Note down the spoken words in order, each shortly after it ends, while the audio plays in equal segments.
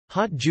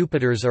Hot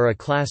Jupiters are a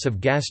class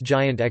of gas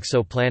giant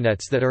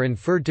exoplanets that are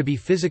inferred to be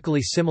physically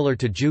similar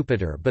to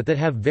Jupiter but that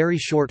have very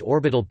short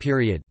orbital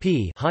period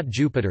p. Hot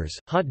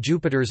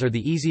Jupiters are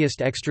the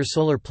easiest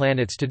extrasolar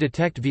planets to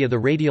detect via the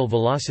radial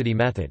velocity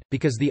method,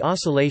 because the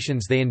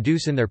oscillations they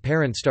induce in their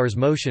parent star's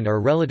motion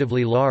are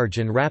relatively large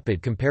and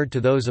rapid compared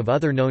to those of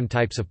other known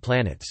types of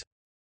planets.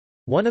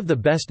 One of the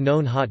best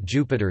known hot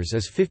Jupiters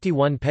is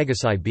 51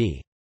 Pegasi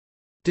b.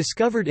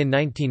 Discovered in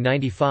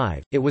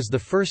 1995, it was the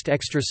first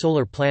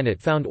extrasolar planet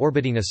found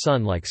orbiting a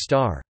Sun-like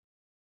star.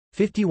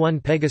 51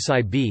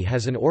 Pegasi b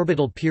has an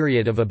orbital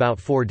period of about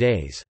 4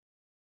 days.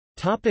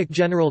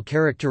 General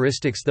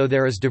characteristics. Though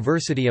there is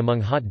diversity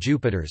among hot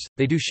Jupiters,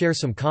 they do share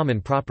some common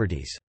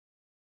properties.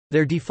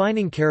 Their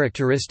defining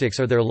characteristics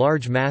are their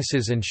large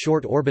masses and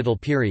short orbital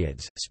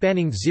periods,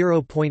 spanning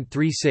 0.36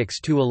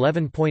 to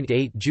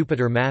 11.8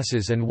 Jupiter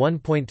masses and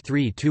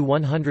 1.3 to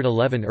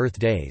 111 Earth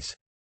days.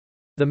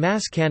 The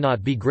mass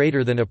cannot be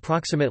greater than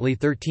approximately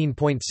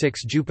 13.6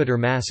 Jupiter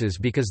masses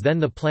because then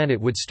the planet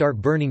would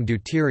start burning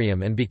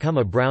deuterium and become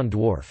a brown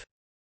dwarf.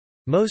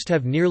 Most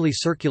have nearly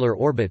circular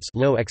orbits,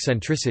 low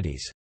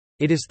eccentricities.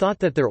 It is thought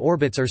that their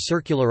orbits are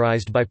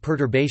circularized by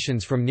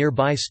perturbations from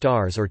nearby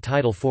stars or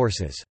tidal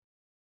forces.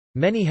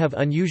 Many have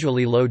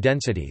unusually low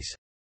densities.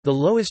 The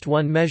lowest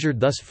one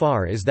measured thus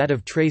far is that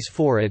of Trace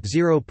 4 at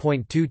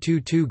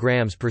 0.222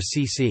 grams per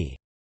cc.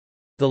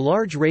 The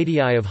large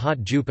radii of hot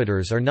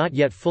Jupiters are not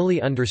yet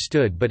fully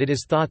understood, but it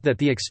is thought that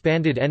the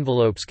expanded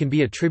envelopes can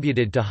be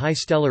attributed to high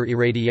stellar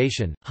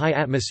irradiation, high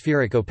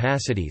atmospheric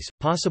opacities,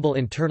 possible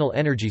internal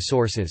energy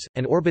sources,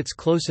 and orbits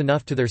close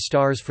enough to their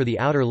stars for the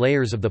outer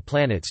layers of the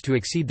planets to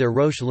exceed their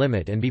Roche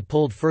limit and be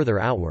pulled further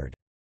outward.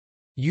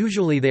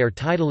 Usually they are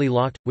tidally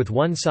locked, with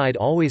one side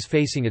always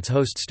facing its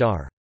host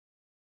star.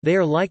 They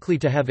are likely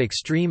to have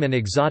extreme and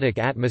exotic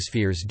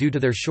atmospheres due to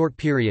their short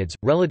periods,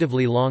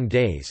 relatively long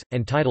days,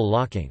 and tidal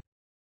locking.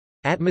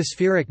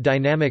 Atmospheric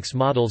dynamics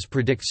models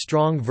predict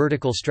strong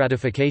vertical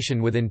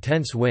stratification with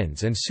intense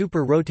winds and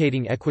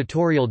super-rotating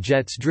equatorial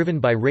jets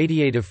driven by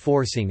radiative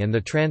forcing and the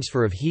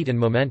transfer of heat and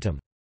momentum.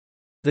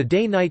 The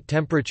day-night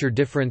temperature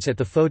difference at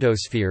the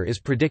photosphere is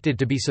predicted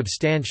to be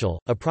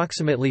substantial,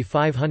 approximately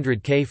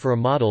 500 K for a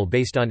model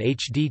based on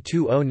HD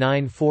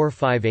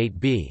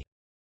 209458b.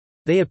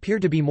 They appear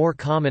to be more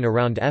common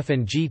around F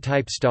and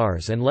G-type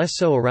stars and less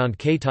so around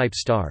K-type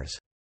stars.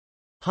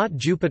 Hot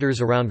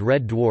Jupiters around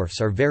red dwarfs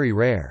are very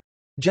rare.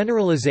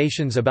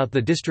 Generalizations about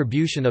the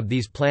distribution of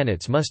these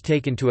planets must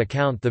take into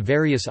account the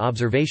various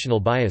observational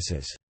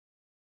biases.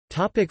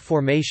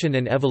 Formation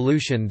and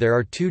evolution. There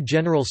are two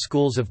general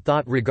schools of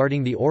thought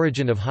regarding the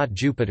origin of hot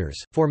Jupiters: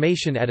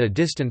 formation at a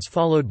distance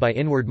followed by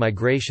inward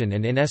migration,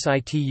 and in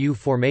situ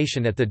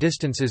formation at the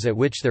distances at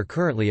which they're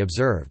currently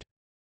observed.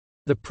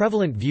 The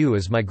prevalent view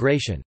is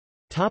migration.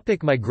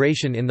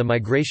 Migration. In the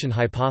migration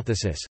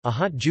hypothesis, a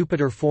hot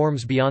Jupiter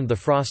forms beyond the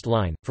frost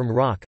line, from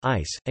rock,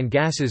 ice, and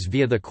gases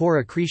via the core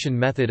accretion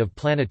method of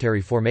planetary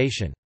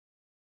formation.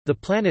 The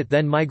planet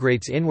then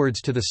migrates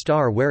inwards to the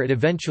star where it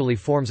eventually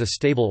forms a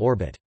stable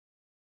orbit.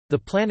 The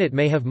planet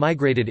may have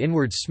migrated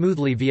inwards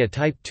smoothly via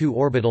Type II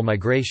orbital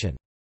migration.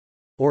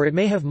 Or it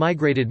may have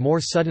migrated more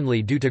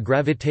suddenly due to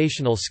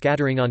gravitational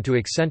scattering onto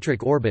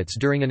eccentric orbits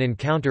during an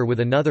encounter with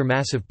another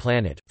massive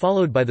planet,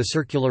 followed by the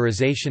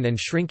circularization and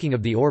shrinking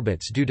of the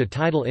orbits due to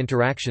tidal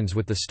interactions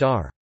with the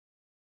star.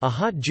 A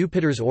hot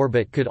Jupiter's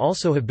orbit could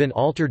also have been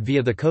altered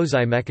via the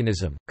Kozai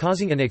mechanism,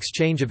 causing an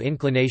exchange of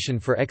inclination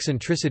for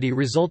eccentricity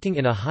resulting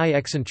in a high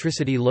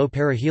eccentricity low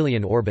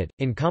perihelion orbit,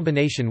 in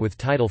combination with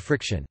tidal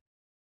friction.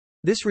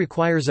 This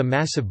requires a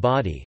massive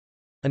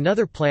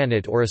body—another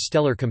planet or a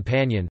stellar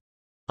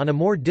companion—on a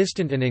more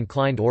distant and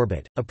inclined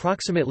orbit.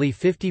 Approximately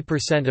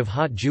 50% of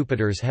hot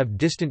Jupiters have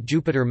distant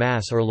Jupiter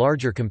mass or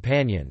larger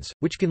companions,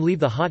 which can leave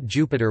the hot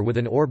Jupiter with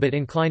an orbit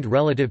inclined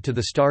relative to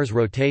the star's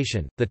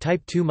rotation. The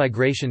Type II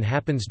migration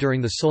happens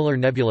during the solar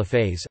nebula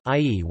phase,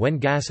 i.e., when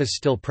gas is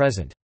still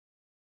present.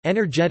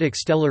 Energetic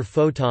stellar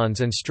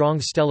photons and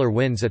strong stellar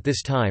winds at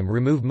this time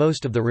remove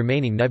most of the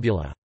remaining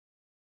nebula.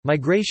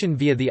 Migration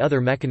via the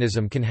other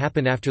mechanism can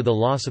happen after the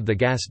loss of the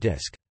gas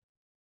disk.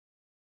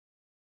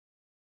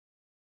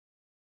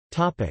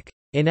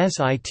 In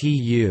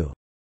situ.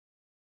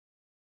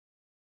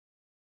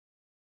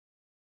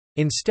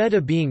 Instead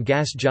of being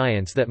gas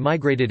giants that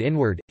migrated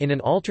inward, in an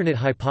alternate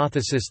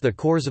hypothesis the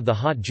cores of the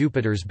hot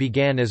Jupiters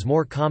began as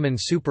more common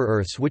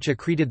super-Earths which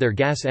accreted their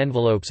gas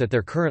envelopes at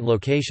their current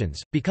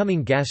locations,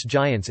 becoming gas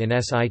giants in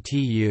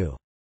situ.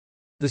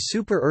 The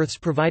super-Earths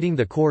providing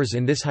the cores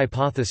in this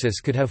hypothesis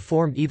could have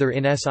formed either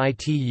in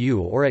situ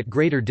or at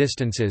greater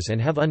distances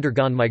and have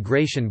undergone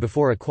migration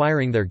before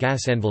acquiring their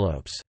gas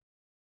envelopes.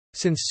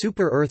 Since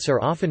super-Earths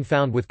are often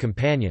found with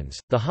companions,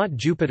 the hot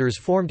Jupiters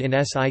formed in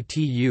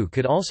situ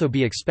could also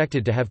be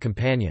expected to have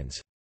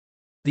companions.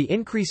 The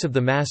increase of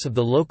the mass of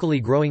the locally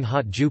growing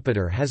hot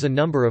Jupiter has a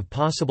number of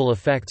possible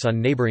effects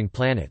on neighboring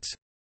planets.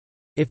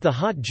 If the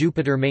hot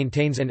Jupiter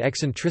maintains an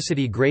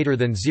eccentricity greater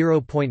than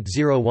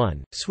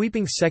 0.01,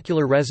 sweeping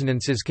secular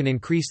resonances can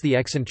increase the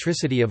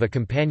eccentricity of a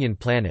companion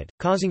planet,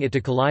 causing it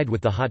to collide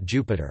with the hot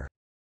Jupiter.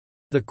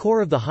 The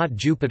core of the hot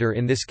Jupiter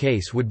in this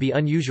case would be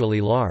unusually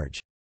large.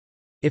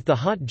 If the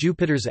hot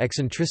Jupiter's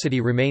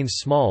eccentricity remains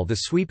small, the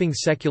sweeping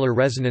secular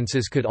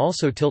resonances could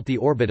also tilt the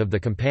orbit of the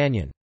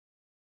companion.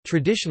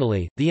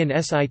 Traditionally, the in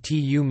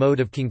situ mode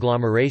of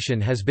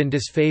conglomeration has been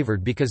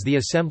disfavored because the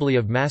assembly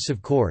of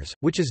massive cores,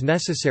 which is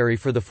necessary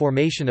for the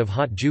formation of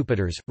hot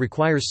Jupiters,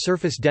 requires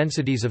surface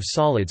densities of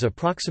solids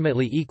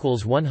approximately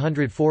equals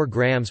 104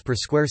 grams per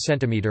square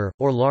centimeter,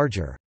 or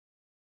larger.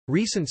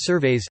 Recent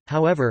surveys,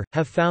 however,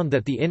 have found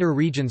that the inner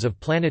regions of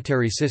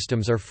planetary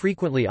systems are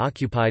frequently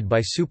occupied by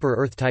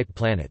super-Earth-type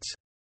planets.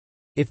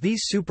 If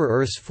these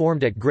super-Earths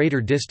formed at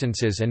greater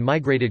distances and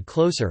migrated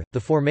closer, the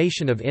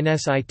formation of in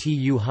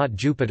situ hot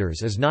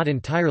Jupiters is not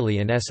entirely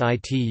in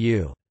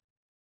situ.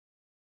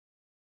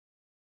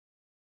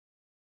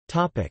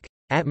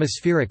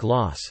 Atmospheric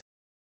loss.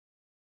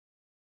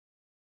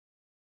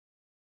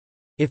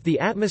 If the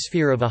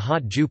atmosphere of a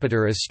hot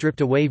Jupiter is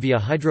stripped away via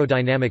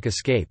hydrodynamic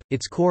escape,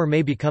 its core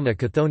may become a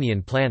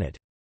Chthonian planet.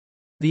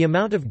 The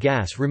amount of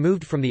gas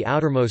removed from the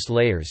outermost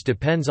layers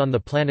depends on the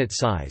planet's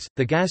size,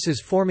 the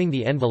gases forming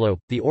the envelope,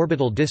 the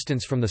orbital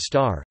distance from the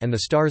star, and the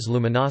star's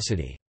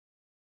luminosity.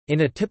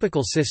 In a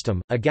typical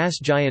system, a gas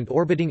giant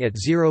orbiting at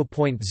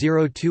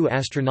 0.02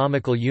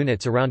 astronomical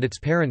units around its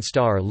parent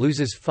star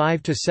loses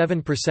 5 to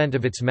 7%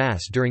 of its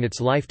mass during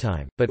its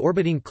lifetime, but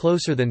orbiting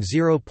closer than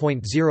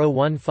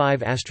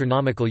 0.015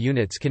 astronomical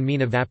units can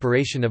mean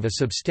evaporation of a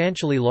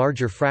substantially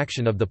larger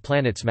fraction of the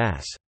planet's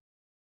mass.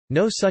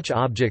 No such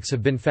objects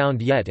have been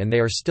found yet, and they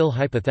are still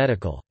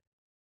hypothetical.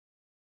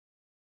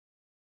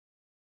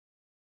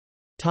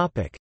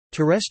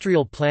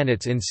 Terrestrial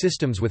planets in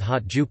systems with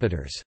hot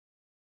Jupiters.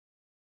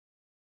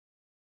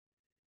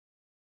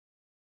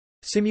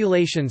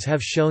 Simulations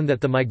have shown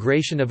that the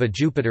migration of a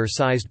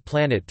Jupiter-sized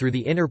planet through the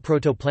inner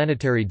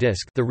protoplanetary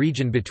disk, the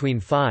region between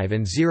 5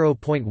 and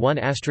 0.1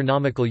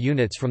 astronomical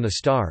units from the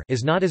star,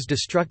 is not as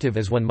destructive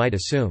as one might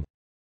assume.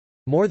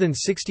 More than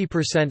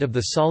 60% of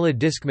the solid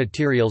disk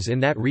materials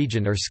in that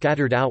region are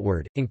scattered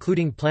outward,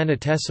 including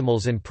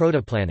planetesimals and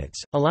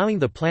protoplanets, allowing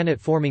the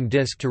planet-forming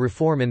disk to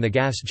reform in the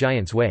gas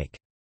giant's wake.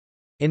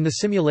 In the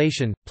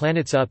simulation,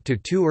 planets up to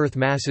 2 Earth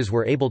masses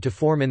were able to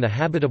form in the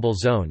habitable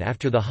zone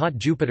after the hot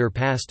Jupiter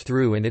passed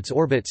through and its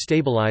orbit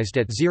stabilized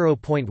at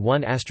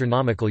 0.1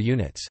 astronomical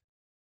units.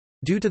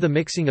 Due to the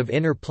mixing of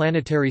inner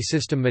planetary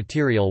system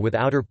material with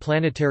outer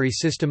planetary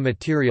system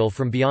material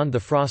from beyond the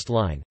frost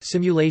line,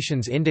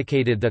 simulations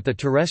indicated that the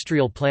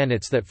terrestrial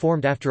planets that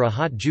formed after a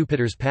hot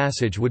Jupiter's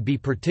passage would be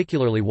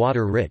particularly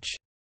water-rich.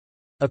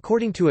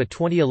 According to a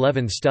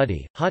 2011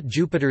 study, hot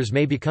Jupiters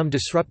may become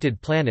disrupted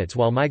planets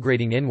while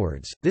migrating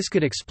inwards. This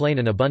could explain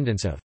an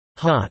abundance of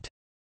hot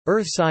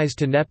Earth-sized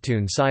to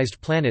Neptune-sized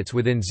planets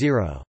within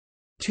 0.2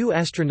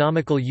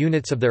 astronomical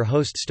units of their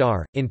host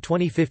star. In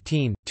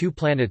 2015, 2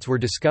 planets were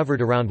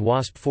discovered around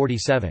WASP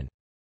 47.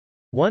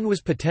 One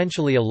was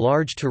potentially a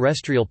large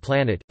terrestrial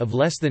planet, of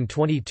less than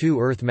 22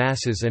 Earth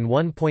masses and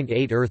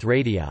 1.8 Earth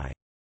radii.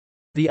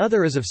 The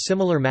other is of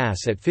similar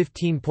mass at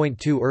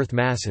 15.2 Earth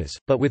masses,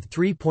 but with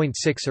 3.6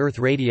 Earth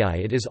radii.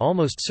 It is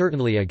almost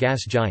certainly a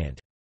gas giant.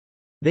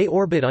 They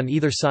orbit on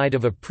either side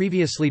of a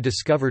previously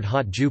discovered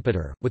hot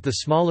Jupiter, with the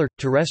smaller,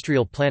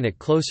 terrestrial planet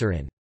closer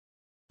in.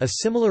 A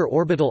similar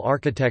orbital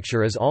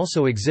architecture is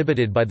also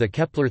exhibited by the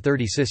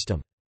Kepler-30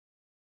 system.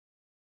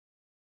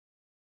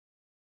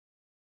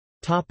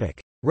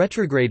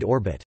 Retrograde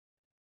orbit.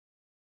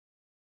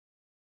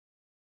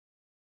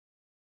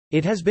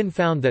 It has been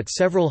found that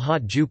several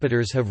hot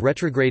Jupiters have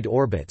retrograde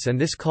orbits,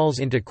 and this calls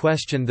into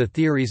question the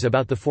theories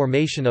about the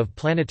formation of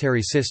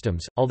planetary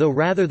systems, although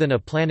rather than a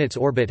planet's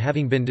orbit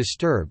having been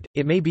disturbed,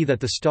 it may be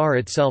that the star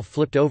itself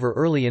flipped over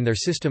early in their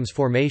system's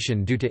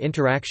formation due to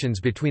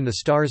interactions between the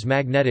star's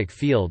magnetic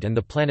field and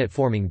the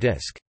planet-forming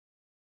disk.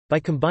 By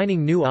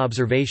combining new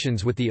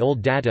observations with the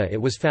old data, it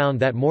was found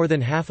that more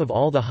than half of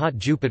all the hot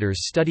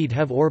Jupiters studied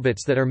have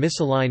orbits that are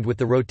misaligned with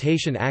the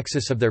rotation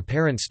axis of their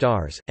parent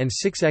stars, and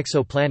 6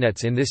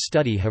 exoplanets in this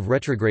study have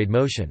retrograde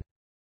motion.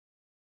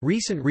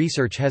 Recent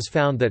research has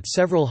found that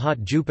several hot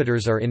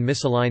Jupiters are in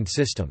misaligned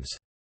systems.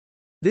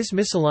 This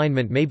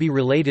misalignment may be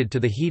related to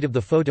the heat of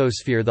the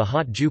photosphere the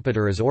hot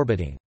Jupiter is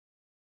orbiting.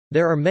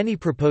 There are many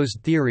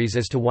proposed theories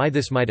as to why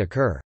this might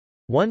occur.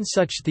 One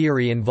such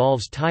theory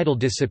involves tidal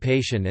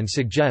dissipation and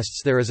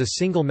suggests there is a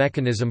single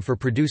mechanism for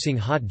producing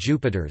hot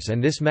Jupiters,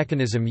 and this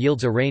mechanism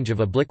yields a range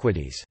of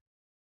obliquities.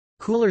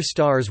 Cooler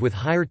stars with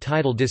higher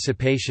tidal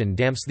dissipation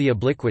damps the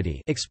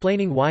obliquity,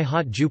 explaining why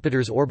hot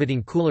Jupiters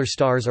orbiting cooler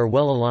stars are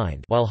well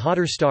aligned, while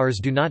hotter stars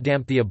do not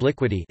damp the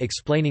obliquity,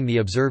 explaining the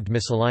observed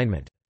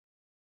misalignment.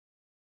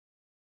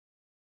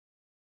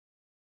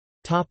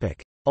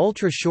 Topic: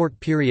 Ultra-short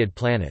period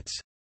planets.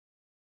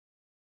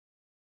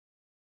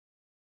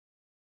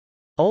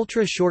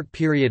 Ultra-short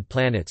period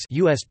planets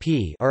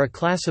 (USP) are a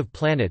class of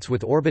planets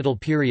with orbital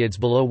periods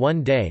below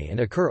 1 day and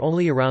occur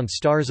only around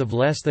stars of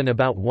less than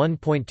about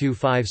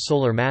 1.25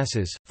 solar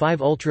masses.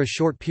 5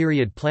 ultra-short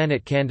period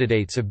planet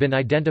candidates have been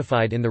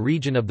identified in the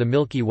region of the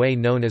Milky Way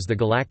known as the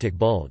galactic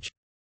bulge.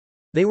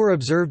 They were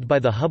observed by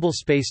the Hubble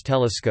Space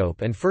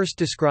Telescope and first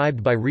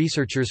described by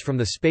researchers from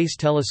the Space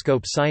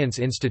Telescope Science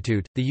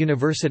Institute, the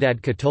Universidad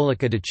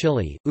Católica de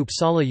Chile,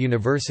 Uppsala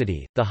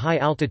University, the High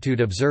Altitude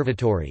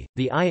Observatory,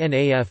 the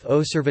INAF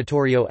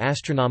Osservatorio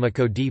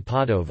Astronomico di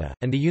Padova,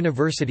 and the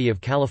University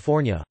of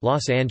California,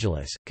 Los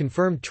Angeles.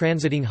 Confirmed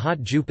transiting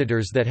hot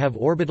Jupiters that have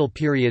orbital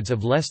periods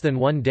of less than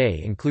 1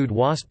 day include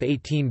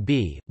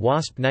WASP-18b,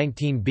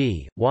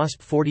 WASP-19b,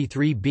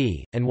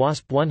 WASP-43b, and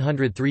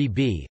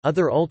WASP-103b.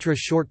 Other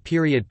ultra-short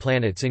period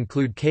planets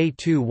include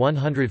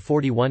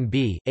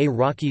K2-141b, a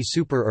rocky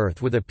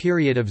super-Earth with a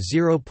period of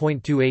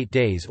 0.28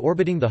 days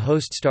orbiting the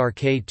host star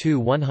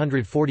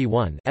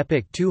K2-141,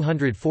 epoch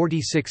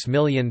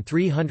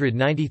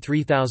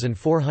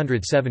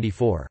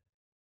 246,393,474.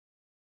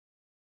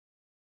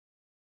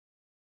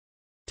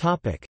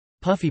 Topic: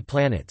 Puffy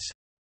planets.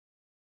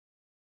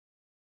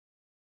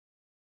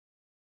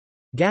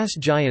 Gas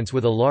giants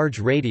with a large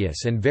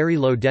radius and very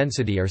low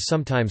density are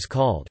sometimes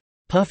called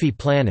puffy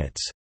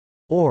planets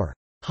or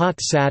hot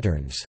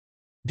Saturns,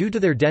 due to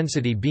their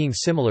density being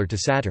similar to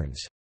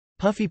Saturn's.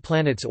 Puffy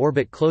planets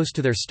orbit close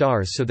to their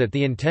stars so that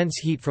the intense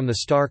heat from the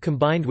star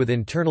combined with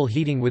internal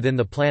heating within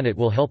the planet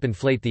will help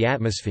inflate the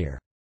atmosphere.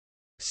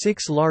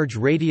 6 large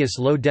radius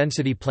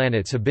low-density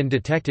planets have been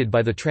detected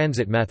by the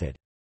transit method.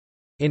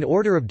 In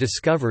order of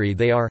discovery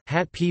they are,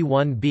 HAT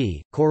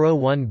P1b, Corot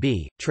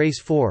 1b,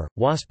 Trace 4,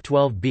 WASP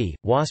 12b,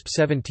 WASP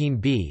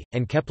 17b,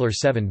 and Kepler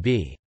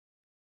 7b.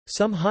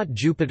 Some hot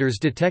Jupiters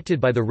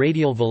detected by the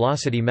radial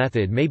velocity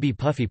method may be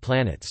puffy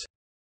planets.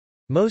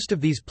 Most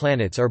of these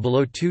planets are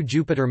below 2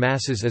 Jupiter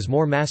masses, as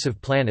more massive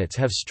planets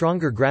have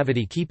stronger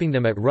gravity keeping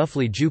them at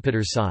roughly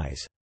Jupiter's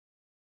size.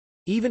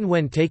 Even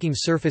when taking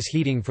surface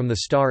heating from the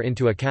star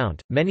into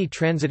account, many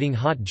transiting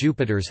hot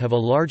Jupiters have a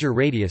larger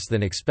radius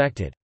than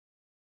expected.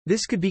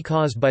 This could be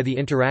caused by the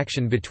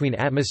interaction between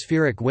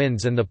atmospheric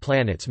winds and the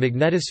planet's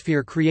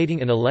magnetosphere,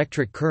 creating an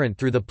electric current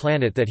through the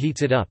planet that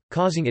heats it up,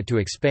 causing it to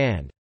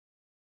expand.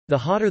 The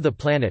hotter the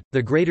planet,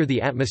 the greater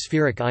the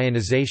atmospheric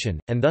ionization,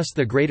 and thus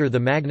the greater the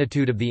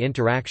magnitude of the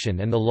interaction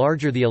and the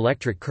larger the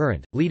electric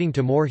current, leading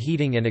to more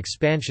heating and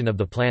expansion of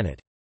the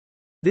planet.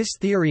 This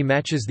theory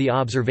matches the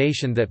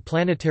observation that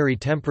planetary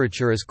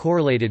temperature is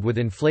correlated with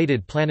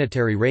inflated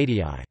planetary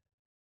radii.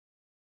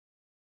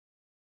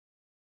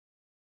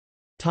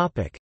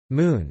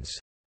 Moons.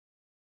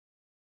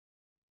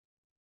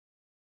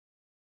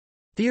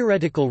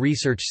 Theoretical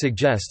research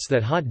suggests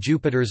that hot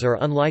Jupiters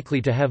are unlikely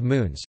to have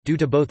moons, due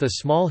to both a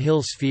small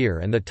Hill sphere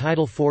and the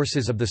tidal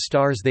forces of the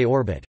stars they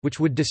orbit, which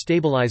would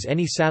destabilize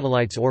any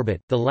satellite's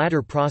orbit, the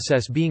latter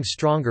process being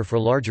stronger for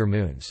larger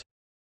moons.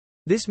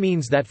 This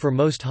means that for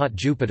most hot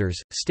Jupiters,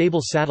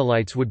 stable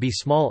satellites would be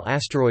small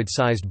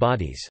asteroid-sized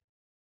bodies.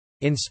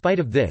 In spite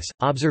of this,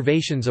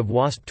 observations of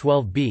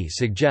WASP-12b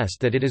suggest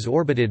that it is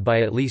orbited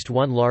by at least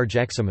one large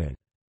exomoon.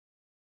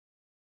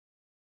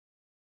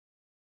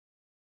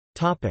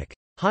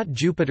 Hot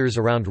Jupiters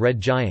around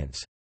red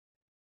giants.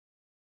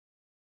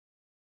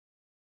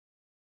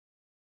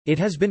 It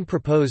has been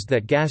proposed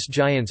that gas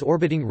giants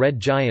orbiting red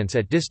giants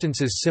at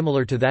distances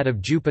similar to that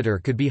of Jupiter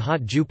could be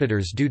hot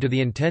Jupiters due to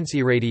the intense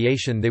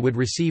irradiation they would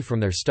receive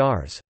from their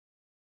stars.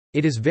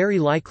 It is very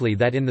likely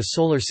that in the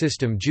Solar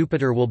System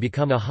Jupiter will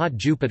become a hot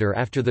Jupiter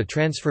after the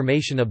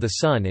transformation of the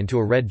Sun into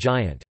a red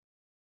giant.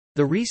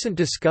 The recent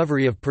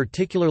discovery of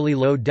particularly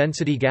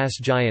low-density gas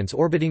giants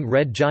orbiting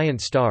red giant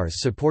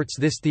stars supports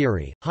this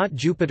theory. Hot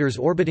Jupiters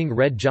orbiting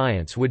red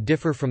giants would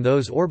differ from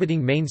those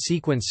orbiting main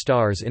sequence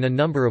stars in a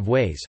number of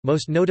ways,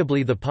 most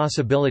notably the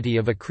possibility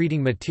of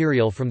accreting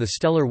material from the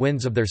stellar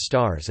winds of their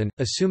stars and,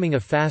 assuming a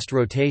fast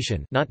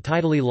rotation not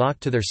tidally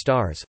locked to their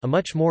stars, a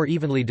much more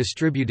evenly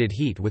distributed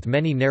heat with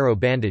many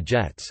narrow-banded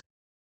jets.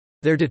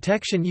 Their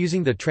detection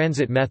using the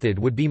transit method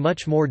would be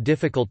much more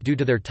difficult due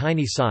to their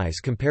tiny size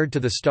compared to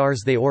the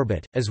stars they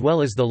orbit, as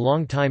well as the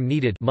long time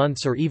needed,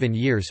 months or even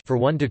years, for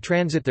one to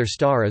transit their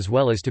star as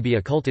well as to be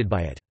occulted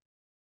by it.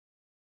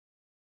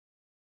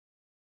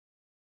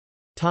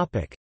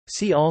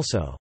 See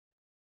also: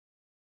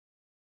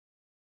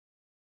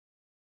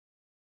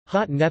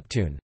 Hot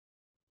Neptune,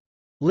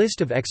 List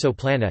of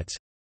exoplanets,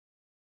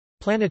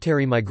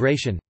 Planetary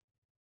migration.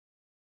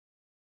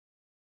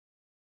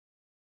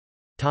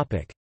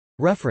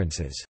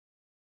 References.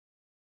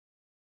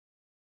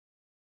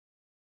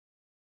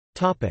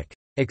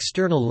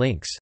 External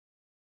links.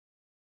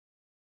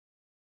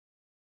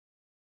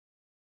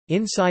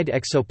 Inside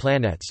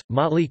Exoplanets,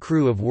 Motley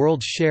Crew of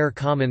World's Share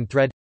Common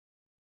Thread.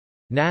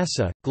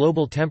 NASA,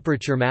 Global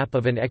Temperature Map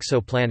of an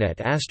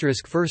Exoplanet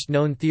 *. First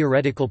known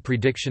theoretical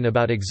prediction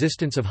about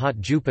existence of hot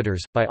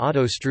Jupiters, by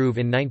Otto Struve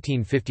in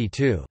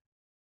 1952.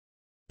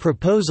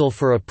 Proposal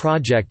for a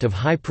project of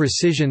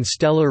high-precision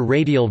stellar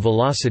radial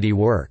velocity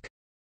work.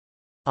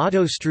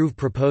 Otto Struve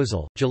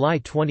Proposal, July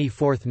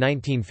 24,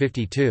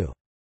 1952.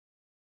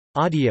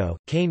 Audio,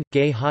 Kane,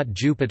 Gay Hot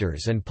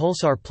Jupiters and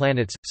Pulsar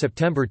Planets,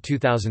 September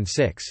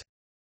 2006.